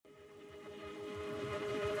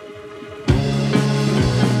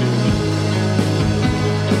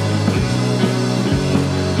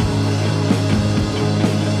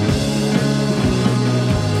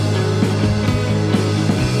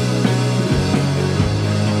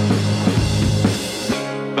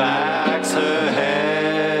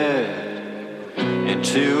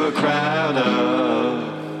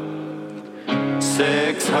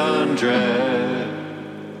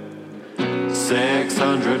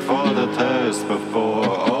for the thirst before.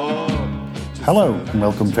 Hello, and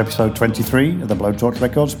welcome to episode 23 of the Blowtorch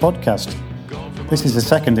Records podcast. This is the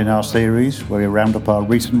second in our series where we round up our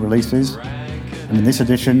recent releases, and in this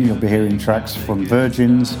edition you'll be hearing tracks from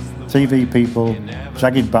Virgins, TV People,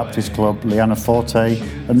 Jagged Baptist Club, Liana Forte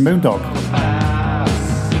and Moondog.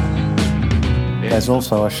 There's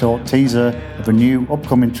also a short teaser of a new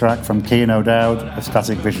upcoming track from Cian O'Dowd of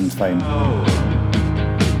Static Visions fame.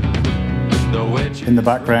 In the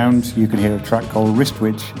background you can hear a track called Wrist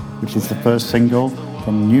Witch, which is the first single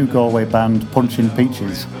from new Galway band Punchin'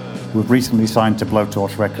 Peaches, who have recently signed to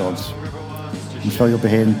Blowtorch Records. I'm sure you'll be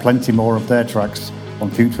hearing plenty more of their tracks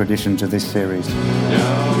on future editions of this series.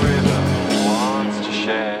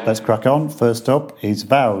 Let's crack on. First up is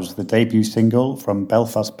Vows, the debut single from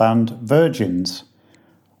Belfast band Virgins.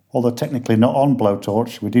 Although technically not on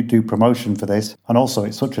Blowtorch, we did do promotion for this, and also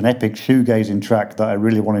it's such an epic shoegazing track that I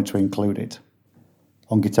really wanted to include it.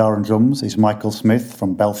 On guitar and drums is Michael Smith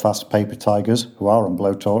from Belfast Paper Tigers, who are on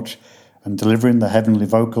Blowtorch, and delivering the heavenly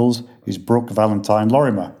vocals is Brooke Valentine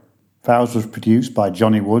Lorimer. Vows was produced by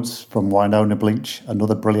Johnny Woods from Winona Bleach,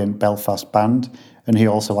 another brilliant Belfast band, and he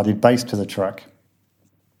also added bass to the track.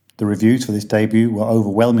 The reviews for this debut were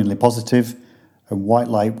overwhelmingly positive, and White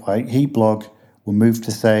Lightweight Heat Blog were moved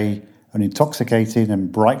to say, an intoxicating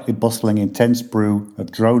and brightly bustling intense brew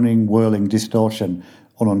of droning, whirling distortion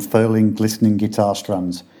on unfurling, glistening guitar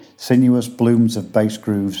strands, sinuous blooms of bass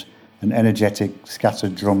grooves, and energetic,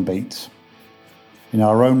 scattered drum beats. In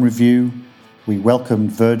our own review, we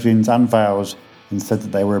welcomed Virgins and Vows and said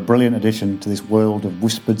that they were a brilliant addition to this world of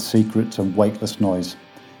whispered secrets and weightless noise.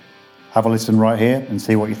 Have a listen right here and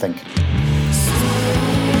see what you think.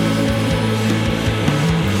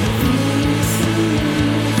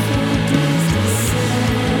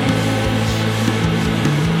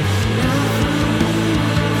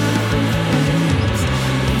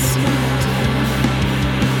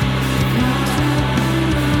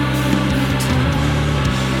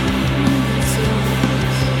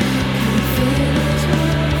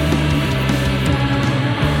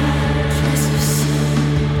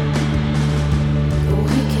 We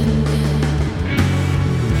can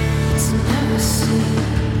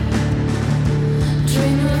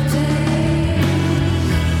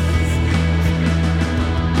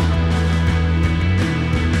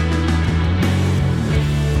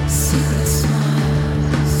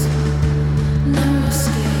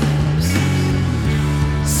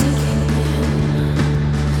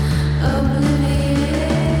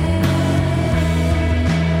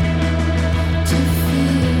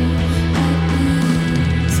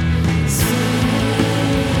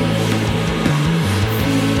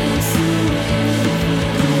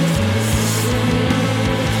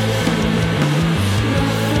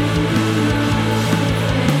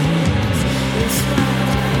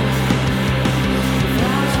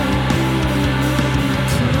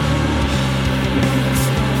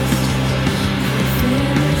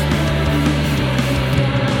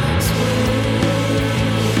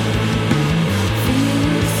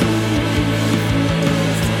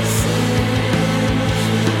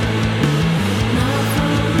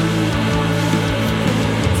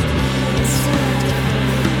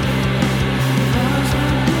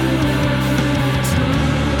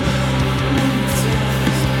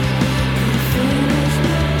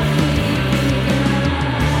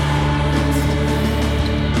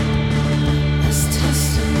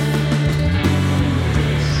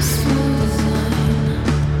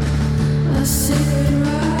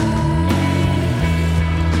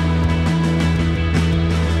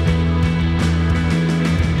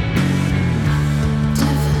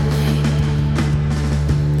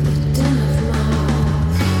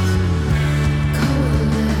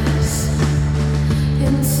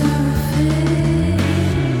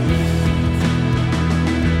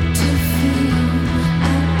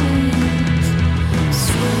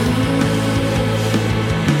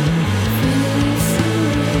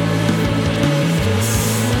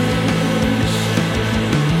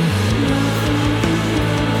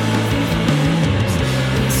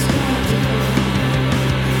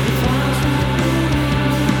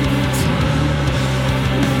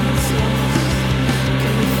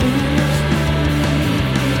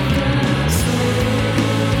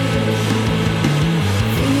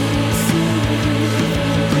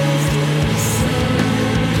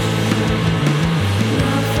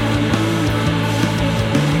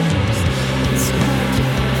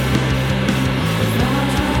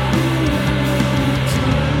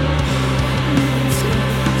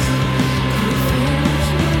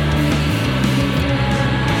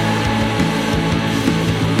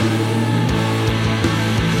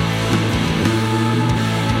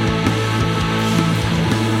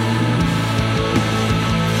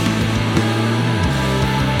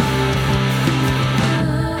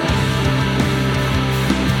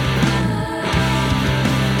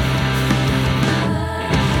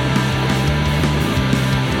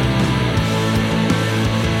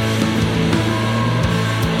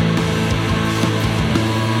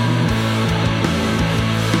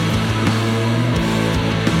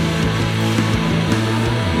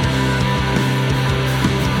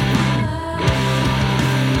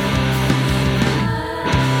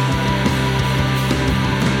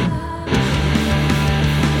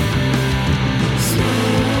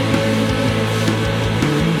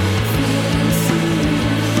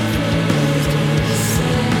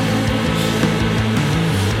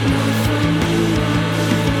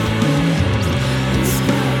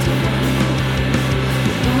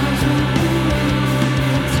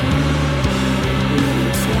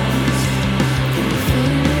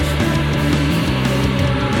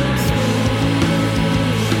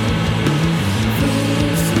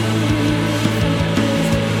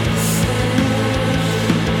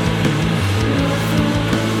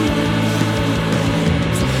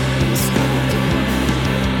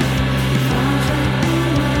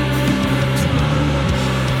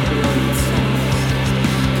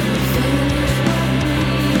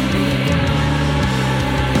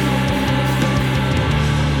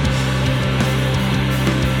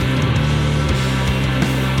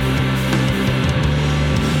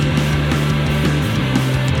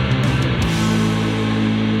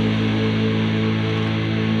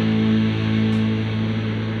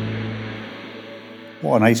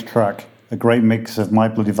What an ace track. A great mix of My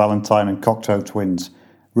Bloody Valentine and Cocteau Twins.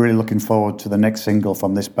 Really looking forward to the next single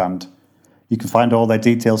from this band. You can find all their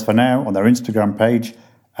details for now on their Instagram page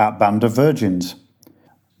at Band of Virgins.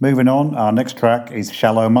 Moving on, our next track is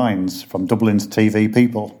Shallow Minds from Dublin's TV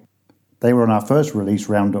People. They were on our first release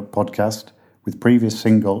Roundup podcast with previous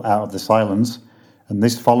single Out of the Silence, and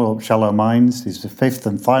this follow-up Shallow Minds is the fifth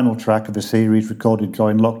and final track of a series recorded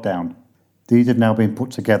during lockdown. These have now been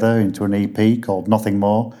put together into an EP called Nothing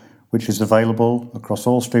More, which is available across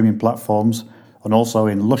all streaming platforms and also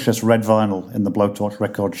in luscious red vinyl in the Blowtorch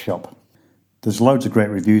Records shop. There's loads of great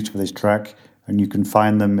reviews for this track, and you can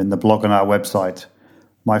find them in the blog on our website.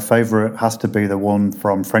 My favourite has to be the one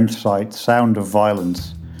from French site Sound of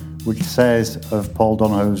Violence, which says of Paul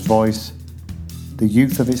Donohoe's voice, "The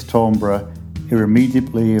youth of its timbre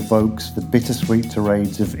irremediably evokes the bittersweet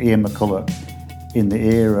tirades of Ian McCulloch in the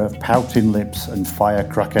era of pouting lips and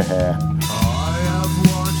firecracker hair." I have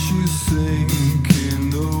watched you sink in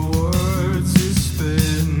the words you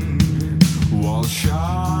spin, while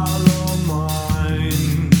shallow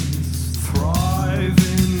minds thrive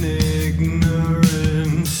in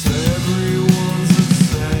ignorance. Everyone's the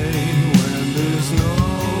same when there's no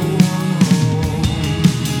one home.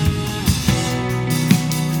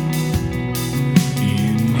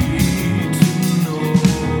 You need to know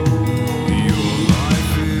your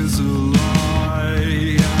life is a lie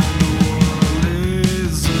and the world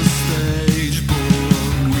is a stage, but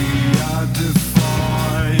we are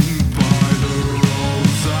defined by the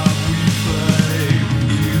roles that we play.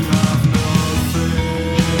 You have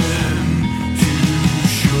nothing to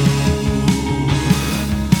show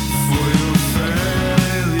for your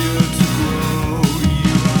failure to grow.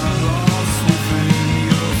 You are lost within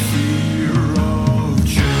your fear of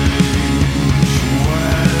change.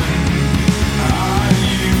 When are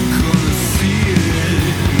you gonna see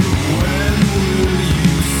it? When will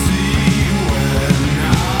you see? When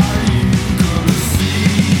are you gonna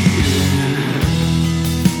see it?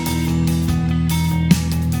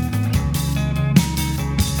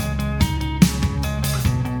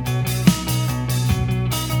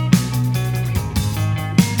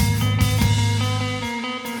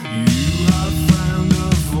 You have found a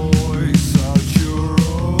voice at your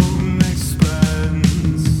own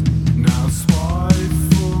expense. Now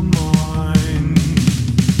spiteful mind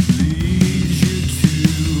leads you to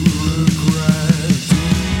regret. Do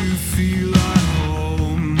you feel at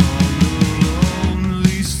home on the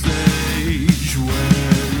lonely stage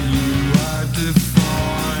where you are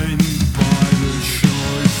defined by the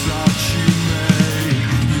choice that you make?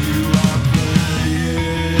 You are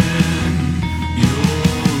playing your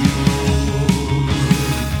role.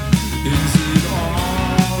 Is it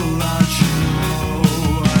all that you know?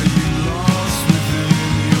 Are you lost within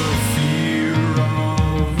your fear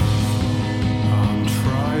of? I'm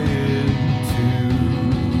trying to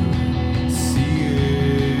see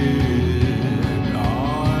it. I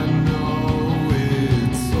know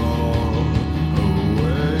it's all a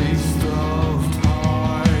waste of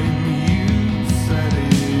time. You said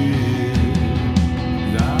it.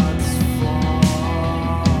 That's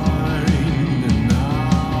fine. And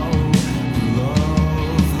now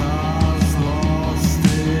love has lost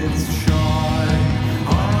its shine.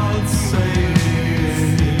 I'd say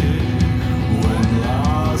it when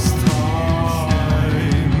last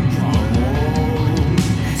time. I won't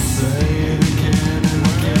say it again and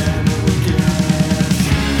again and again.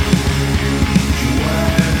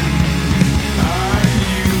 When are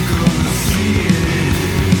you gonna see it?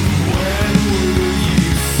 When will you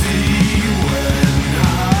see? When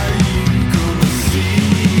are you gonna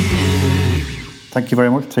see it? Thank you very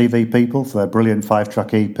much, TV People, for their brilliant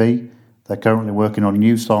 5-track EP. They're currently working on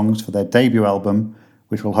new songs for their debut album,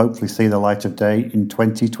 which will hopefully see the light of day in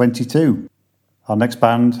 2022. Our next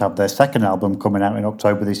band have their second album coming out in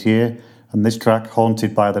October this year, and this track,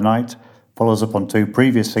 Haunted by the Night, follows up on 2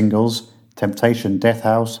 previous singles, Temptation Death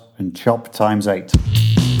House and Chop Times 8.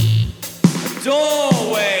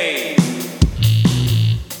 Doorway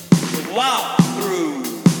to walk through,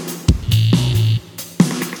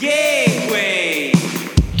 gateway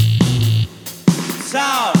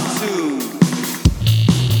talk to.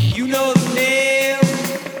 You know the name,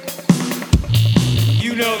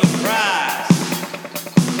 you know the price.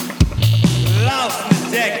 Lost in the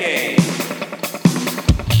decade,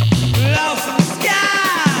 lost in the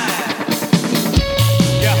sky.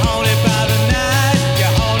 You're haunted by the night,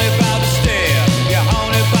 you're haunted by the stare, you're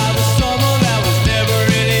haunted by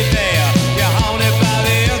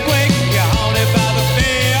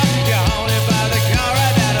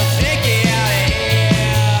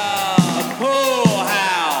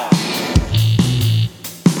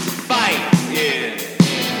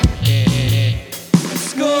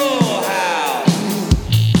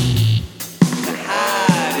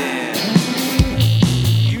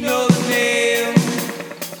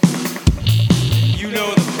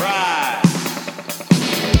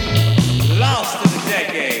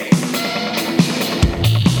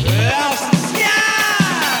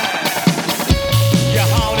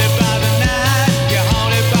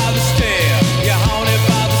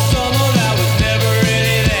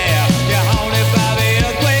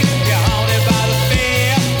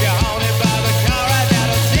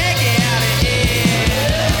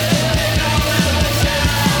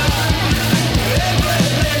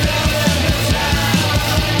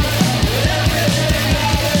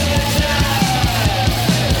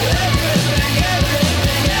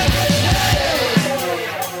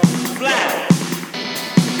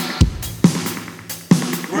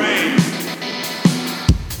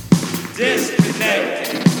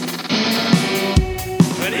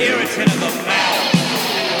puritan of the mouth.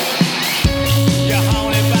 You're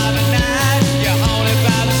haunted by the night, you're haunted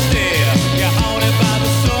by the stare, you're haunted by the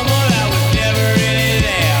summer that was never really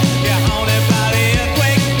there. You're haunted by the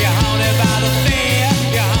earthquake, you're haunted by the fear,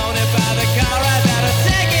 you're haunted by the car ride that'll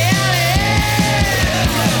take you out of here.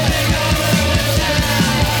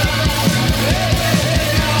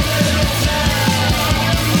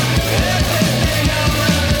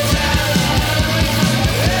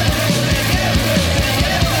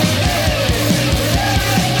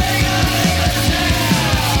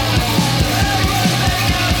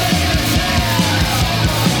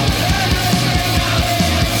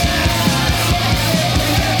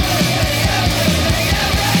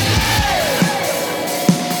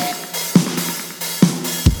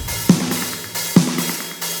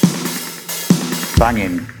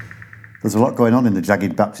 Banging. There's a lot going on in the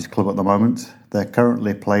Jagged Baptist Club at the moment. They're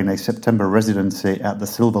currently playing a September residency at the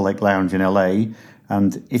Silver Lake Lounge in LA,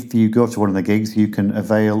 and if you go to one of the gigs, you can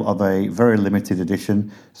avail of a very limited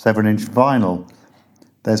edition 7-inch vinyl.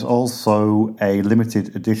 There's also a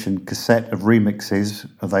limited edition cassette of remixes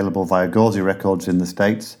available via Gauzy Records in the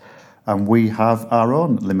States, and we have our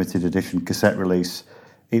own limited edition cassette release.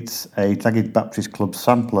 It's a Jagged Baptist Club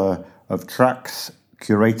sampler of tracks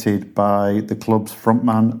curated by the club's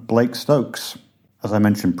frontman Blake Stokes. As I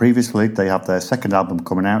mentioned previously, they have their second album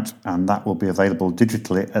coming out, and that will be available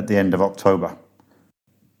digitally at the end of October.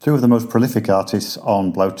 Two of the most prolific artists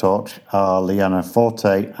on Blowtorch are Liana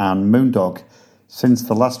Forte and Moondog. Since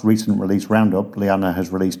the last recent release roundup, Liana has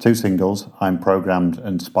released 2 singles, I'm Programmed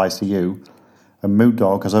and Spicy You, and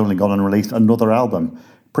Moondog has only gone and released another album.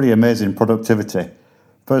 Pretty amazing productivity.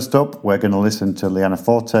 First up, we're going to listen to Liana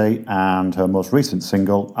Forte and her most recent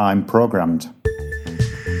single, I'm Programmed.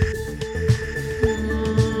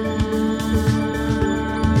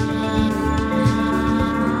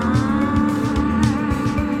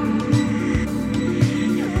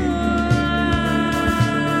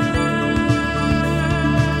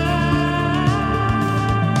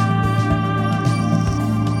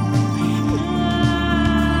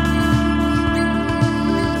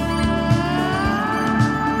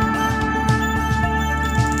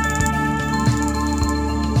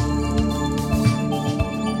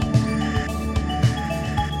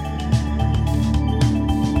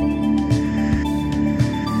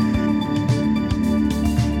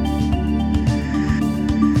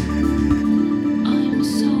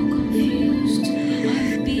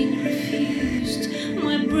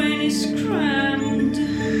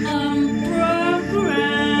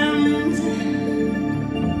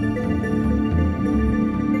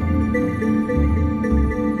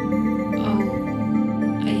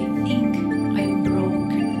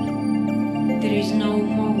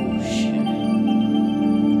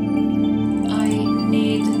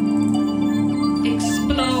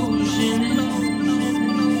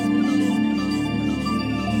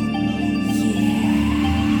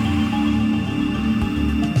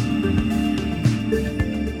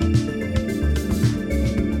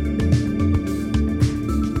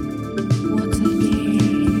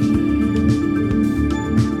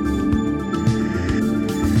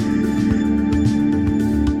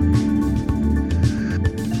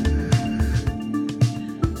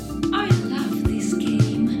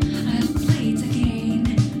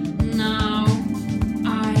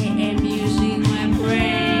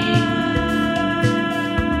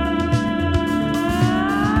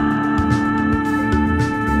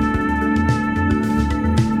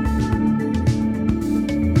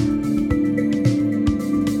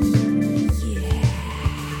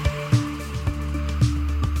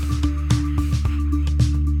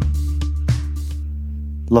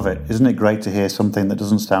 Love it. Isn't it great to hear something that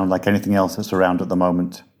doesn't sound like anything else that's around at the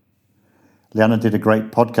moment? Liana did a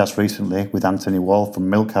great podcast recently with Anthony Wall from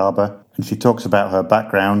Milk Harbour, and she talks about her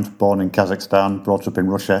background, born in Kazakhstan, brought up in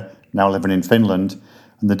Russia, now living in Finland,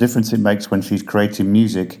 and the difference it makes when she's creating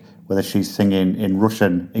music, whether she's singing in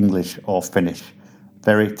Russian, English or Finnish.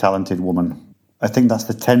 Very talented woman. I think that's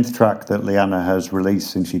the 10th track that Liana has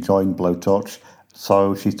released since she joined Blowtorch,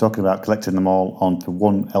 so she's talking about collecting them all onto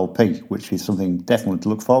one LP, which is something definitely to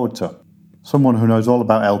look forward to. Someone who knows all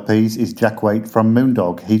about LPs is Jack Waite from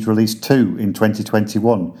Moondog. He's released 2 in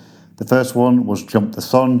 2021. The first one was Jump the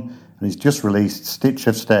Sun, and he's just released Stitch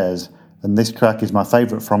of Stairs, and this track is my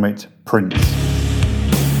favourite from it, Prince.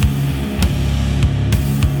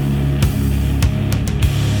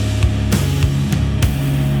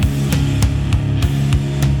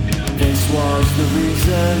 Was the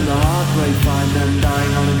reason the heartbreak find them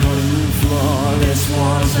dying on a cutting room floor. This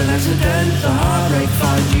was an accident, the heartbreak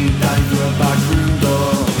find you dying through a back room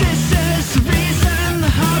door. This is the reason the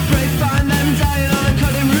heartbreak find them dying on a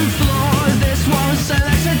cutting room floor.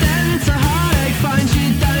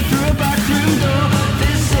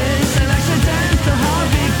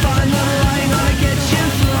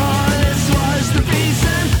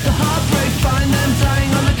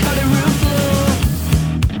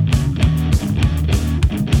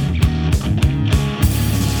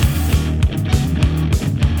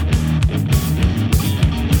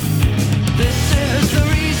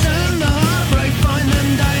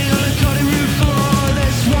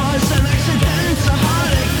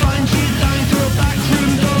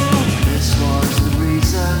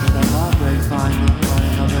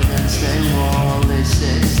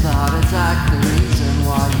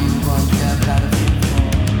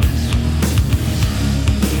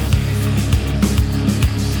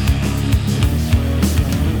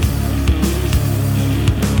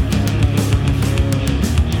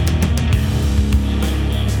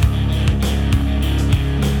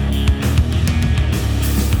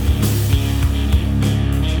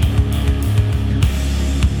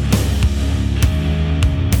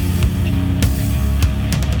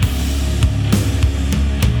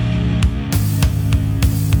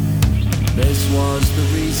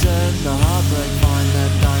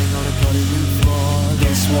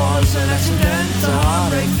 was an accident. The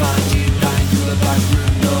heartbreak finds you dying through the back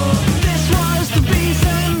room door. This was the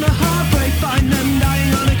reason. The heartbreak find them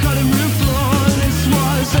dying on a cutting room floor. This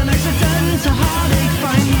was an accident. The heartache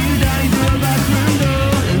find you dying through a back room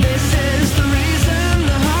door. And this is the reason.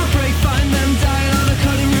 The heartbreak find them dying on a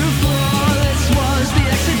cutting room floor. This was the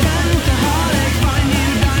accident. The heartache find you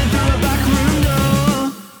dying through a back room door.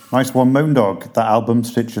 Nice one, Moondog. That album,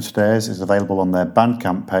 Stitch of Stairs, is available on their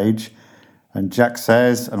Bandcamp page. And Jack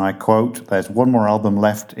says, and I quote, "There's one more album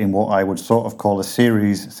left in what I would sort of call a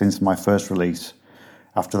series since my first release.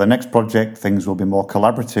 After the next project, things will be more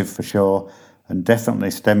collaborative for sure, and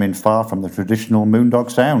definitely stemming far from the traditional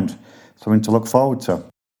Moondog sound. Something to look forward to."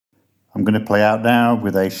 I'm going to play out now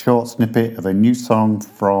with a short snippet of a new song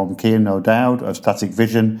from Cian O'Dowd of Static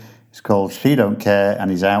Vision. It's called She Don't Care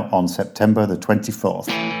and is out on September the 24th.